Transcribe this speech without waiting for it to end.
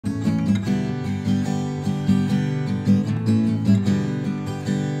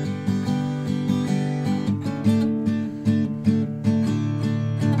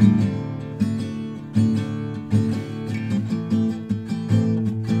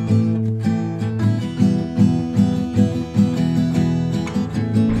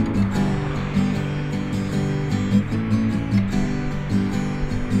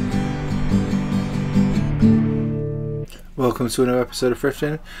welcome to another episode of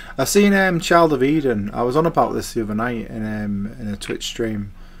Thrifting. I seen Child of Eden. I was on about this the other night in a Twitch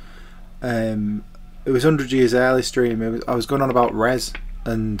stream. It was 100 years early stream. I was going on about Res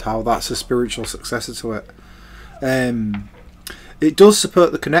and how that's a spiritual successor to it. It does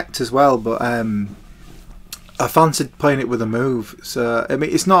support the Connect as well, but I fancied playing it with a move. So I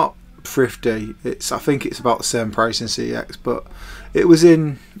mean, it's not thrifty. I think it's about the same price in CEX, but it was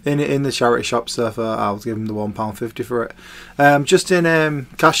in the charity shop, so I was giving them the £1.50 for it. Just in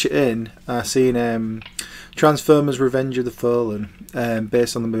Cash It In, I seen Transformers: Revenge of the Fallen,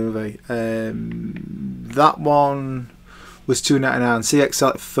 based on the movie. That one was £2.99. CX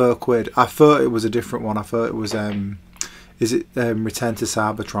select for £4. I thought it was a different one. I thought it was is it Return to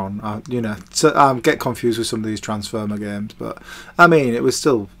Cybertron? You know, so I get confused with some of these Transformer games, but I mean, it was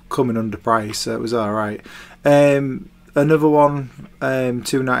still coming under price, so it was all right. Another one,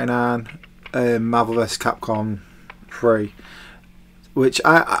 £2.99, Marvel vs Capcom 3, which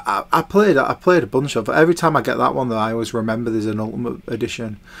I played a bunch of. Every time I get that one, though, I always remember there's an Ultimate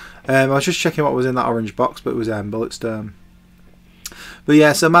Edition. I was just checking what was in that orange box, but it was Bulletstorm. But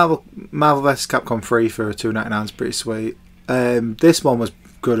yeah, so Marvel vs Capcom 3 for £2.99 is pretty sweet. This one was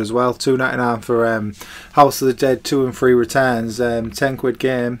good as well, £2.99 for House of the Dead 2 and 3 returns, £10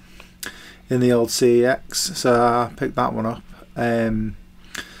 game in the old CEX, so I picked that one up. There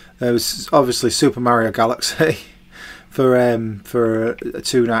was obviously Super Mario Galaxy for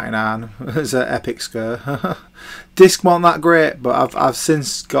 £2.99. It's an epic scare. Disc wasn't that great, but I've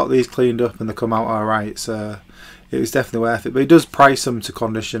since got these cleaned up and they come out alright, so it was definitely worth it. But he does price them to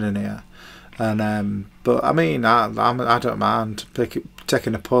condition in here, and but I mean, I don't mind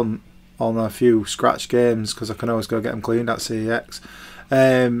taking a punt on a few scratch games because I can always go get them cleaned at CEX.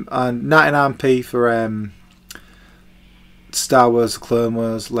 And 99p for Star Wars, Clone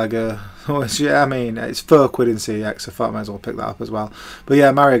Wars, Lego. Yeah, I mean, it's £4 in CEX, so I thought I might as well pick that up as well. But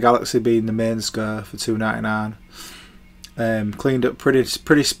yeah, Mario Galaxy being the main score for £2.99. Cleaned up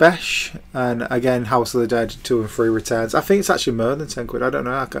pretty special. And again, House of the Dead 2 and 3 returns. I think it's actually more than £10. I don't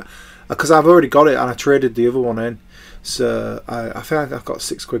know, because I've already got it and I traded the other one in. So I think I've got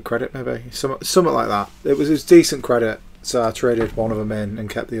 £6 credit, maybe something like that. It was decent credit. So I traded one of them in and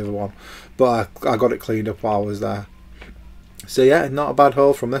kept the other one, but I got it cleaned up while I was there. So yeah, not a bad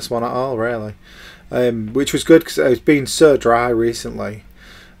haul from this one at all, really, which was good because it's been so dry recently.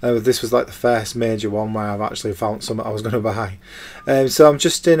 This was like the first major one where I've actually found something I was going to buy. So I'm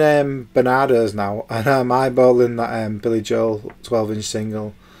just in Bernardo's now, and I'm eyeballing that Billy Joel 12-inch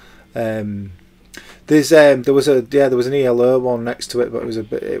single. There was an ELO one next to it, but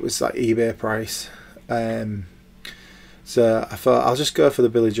it was like eBay price. So I thought I'll just go for the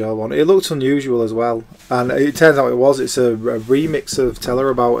Billy Joel one. It looked unusual as well, and it turns out it was. It's a remix of Tell Her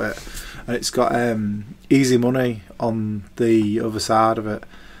About It, and it's got Easy Money on the other side of it.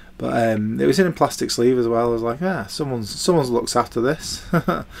 But it was in a plastic sleeve as well. I was like, yeah, someone's looks after this.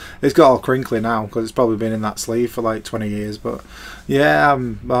 It's got all crinkly now because it's probably been in that sleeve for like 20 years. But yeah,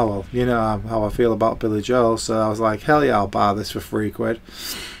 oh well, you know how I feel about Billy Joel. So I was like, hell yeah, I'll buy this for £3.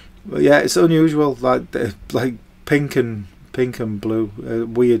 But yeah, it's unusual, like pink and blue,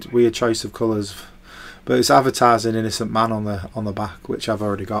 weird choice of colours, but it's advertising Innocent Man on the back, which I've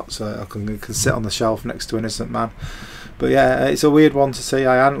already got, so I can sit on the shelf next to Innocent Man. But yeah, it's a weird one to see.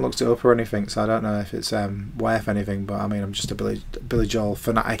 I hadn't looked it up or anything, so I don't know if it's worth anything, but I mean, I'm just a Billy Joel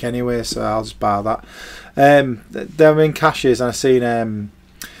fanatic anyway, so I'll just buy that. Then I'm in Cashes and I've seen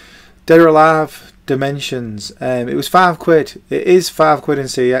Dead or Alive Dimensions. It was £5. It is £5 in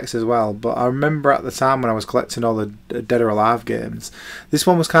CEX as well, but I remember at the time when I was collecting all the Dead or Alive games, this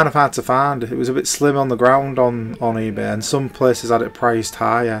one was kind of hard to find. It was a bit slim on the ground on eBay, and some places had it priced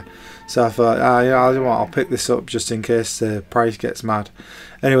higher. So I thought, I'll pick this up just in case the price gets mad.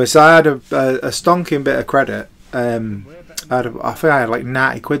 Anyway, so I had a stonking bit of credit. I think I had like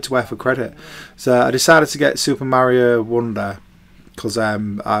 £90 worth of credit. So I decided to get Super Mario Wonder, because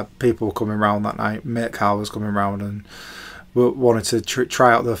people were coming round that night. Mate Carl was coming round and wanted to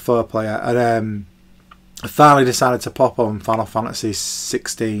try out the 4-player, and I finally decided to pop on Final Fantasy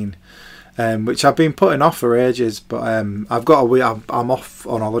 16, which I've been putting off for ages. But I've got a week. I'm off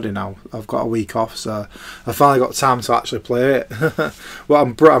on holiday now. I've got a week off, so I finally got time to actually play it. Well,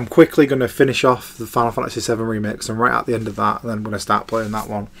 I'm quickly going to finish off the Final Fantasy 7 remake, because I'm right at the end of that, and then I'm going to start playing that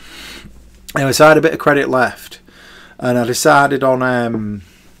one. Anyway, so I had a bit of credit left, and I decided on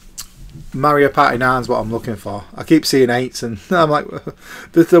Mario Party 9 is what I'm looking for. I keep seeing 8s, and I'm like,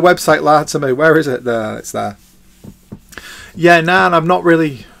 the website lied to me. Where is it? There, it's there. Yeah, 9. I've not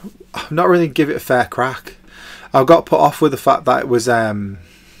really give it a fair crack. I got put off with the fact that it was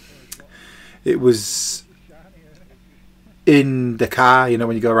in the car, you know,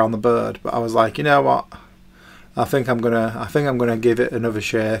 when you go around the bird. But I was like, you know what? I think I'm gonna give it another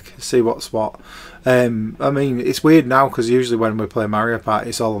shake, see what's what. I mean, it's weird now because usually when we play Mario Party,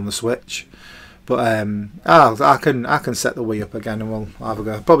 it's all on the Switch. But I can set the Wii up again, and we'll have a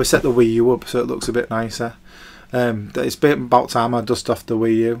go. Probably set the Wii U up so it looks a bit nicer. It's been about time I dust off the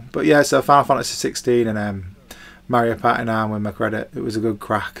Wii U. But yeah, so Final Fantasy 16 and Mario Party 9 with my credit. It was a good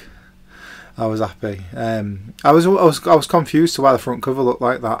crack. I was happy. I was confused to why the front cover looked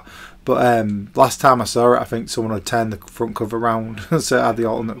like that. But last time I saw it, I think someone had turned the front cover round, so it had the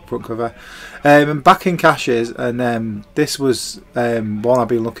alternate front cover. And back in caches, and this was one I've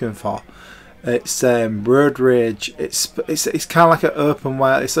been looking for. It's Road Rage. It's kind of like an open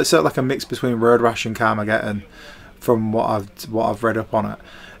world. It's sort of like a mix between Road Rash and Carmageddon, from what I've read up on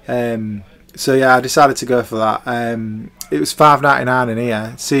it. So yeah, I decided to go for that. It was $5.99 in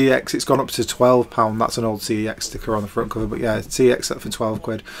here. CEX, it's gone up to £12. That's an old CEX sticker on the front cover, but yeah, CEX up for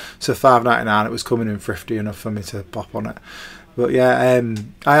 £12. So $5.99. It was coming in thrifty enough for me to pop on it. But yeah,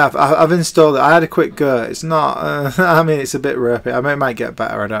 I've installed it. I had a quick go. It's not. I mean, it's a bit ropey. I mean, it might get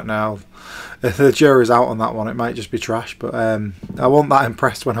better. I don't know. If the jury's out on that one, it might just be trash. But I wasn't that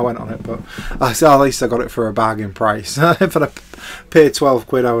impressed when I went on it. But at least I got it for a bargain price. If I'd paid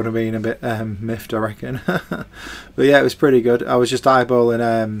 £12, I would have been a bit miffed, I reckon. But yeah, it was pretty good. I was just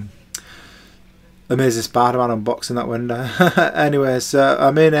eyeballing Amazing Spider-Man unboxing that window. Anyway, so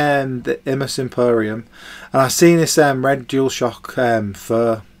I'm in the Immerse Emporium, and I've seen this red DualShock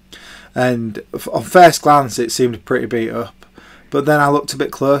fur, and on first glance it seemed pretty beat up, but then I looked a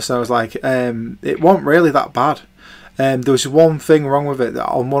bit closer and I was like, it wasn't really that bad. There was one thing wrong with it, that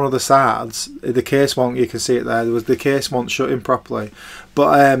on one of the sides, the case won't, you can see it there, the case won't shut in properly.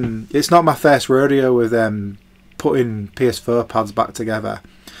 But it's not my first rodeo with putting PS4 pads back together.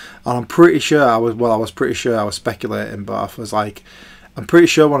 And I'm pretty sure I was pretty sure I was speculating, but I was like, I'm pretty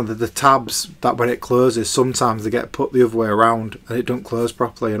sure one of the tabs, that when it closes, sometimes they get put the other way around and it don't close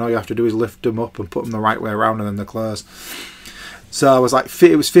properly, and all you have to do is lift them up and put them the right way around and then they close. So I was like,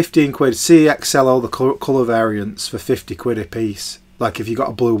 it was 15 quid. CEX sell all the colour variants for 50 quid a piece, like if you got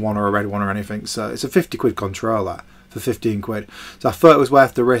a blue one or a red one or anything. So it's a 50 quid controller for 15 quid. So I thought it was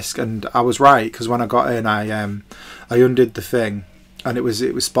worth the risk, and I was right, because when I got in, I undid the thing, and it was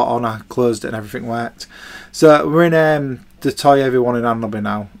spot on. I closed it and everything worked. So we're in the Toy Everyone in Anleby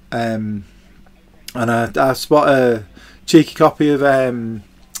now, and I spot a cheeky copy of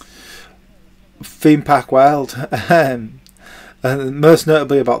Theme Park World, and most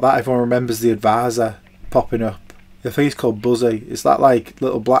notably about that, everyone remembers the advisor popping up. I think he's called Buzzy. It's that like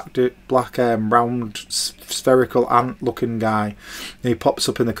little black round spherical ant looking guy, and he pops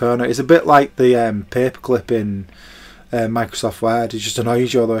up in the corner. It's a bit like the paperclip in Microsoft Word. It just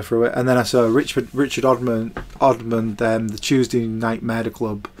annoys you all the way through it. And then I saw Richard Odman, the Tuesday Night Murder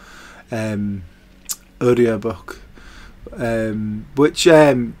Club audio book, which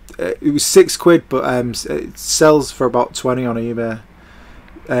it was £6, but it sells for about 20 on eBay.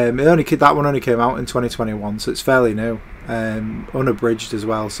 That one only came out in 2021, so it's fairly new, unabridged as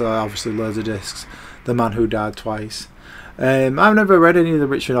well. So obviously loads of discs. The Man Who Died Twice. I've never read any of the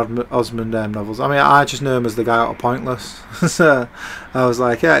Richard Osman novels. I mean, I just know him as the guy out of Pointless. So I was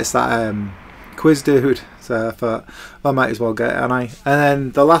like, yeah, it's that quiz dude. So I thought, well, I might as well get it, and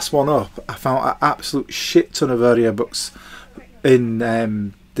then the last one up, I found an absolute shit ton of audiobooks in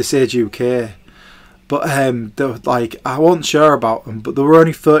the Sage UK. But they were like, I wasn't sure about them, but they were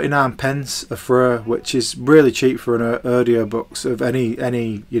only 39 pence a throw, which is really cheap for an audiobooks of any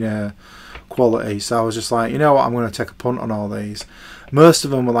quality. So I was just like, you know what, I'm going to take a punt on all these. Most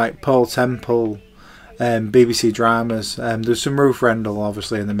of them were like Paul Temple, BBC dramas. There's some Ruth Rendell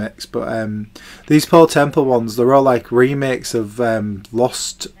obviously in the mix, but these Paul Temple ones, they're all like remakes of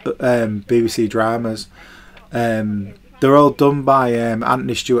lost BBC dramas. They're all done by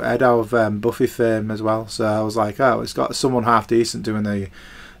Anthony Stewart Head of Buffy fame as well. So I was like, oh, it's got someone half decent doing the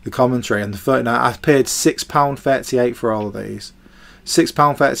commentary. And the 39, I paid £6.38 for all of these.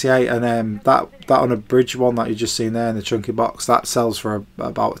 £6.38, and that unabridged one that you just seen there in the chunky box, that sells for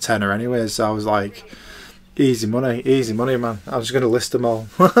about a tenner anyways. So I was like, easy money, man. I was just going to list them all.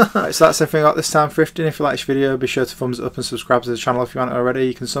 Right, so that's everything I got this time thrifting. If you like this video, be sure to thumbs it up and subscribe to the channel if you haven't already.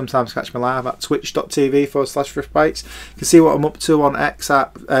 You can sometimes catch me live at twitch.tv/thriftbytes. You can see what I'm up to on X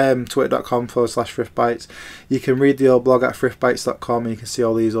at twitter.com/thriftbytes. You can read the old blog at thriftbytes.com, and you can see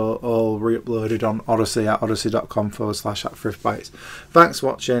all these all re-uploaded on Odyssey at odyssey.com/@thriftbytes. Thanks for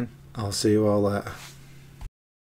watching. I'll see you all later.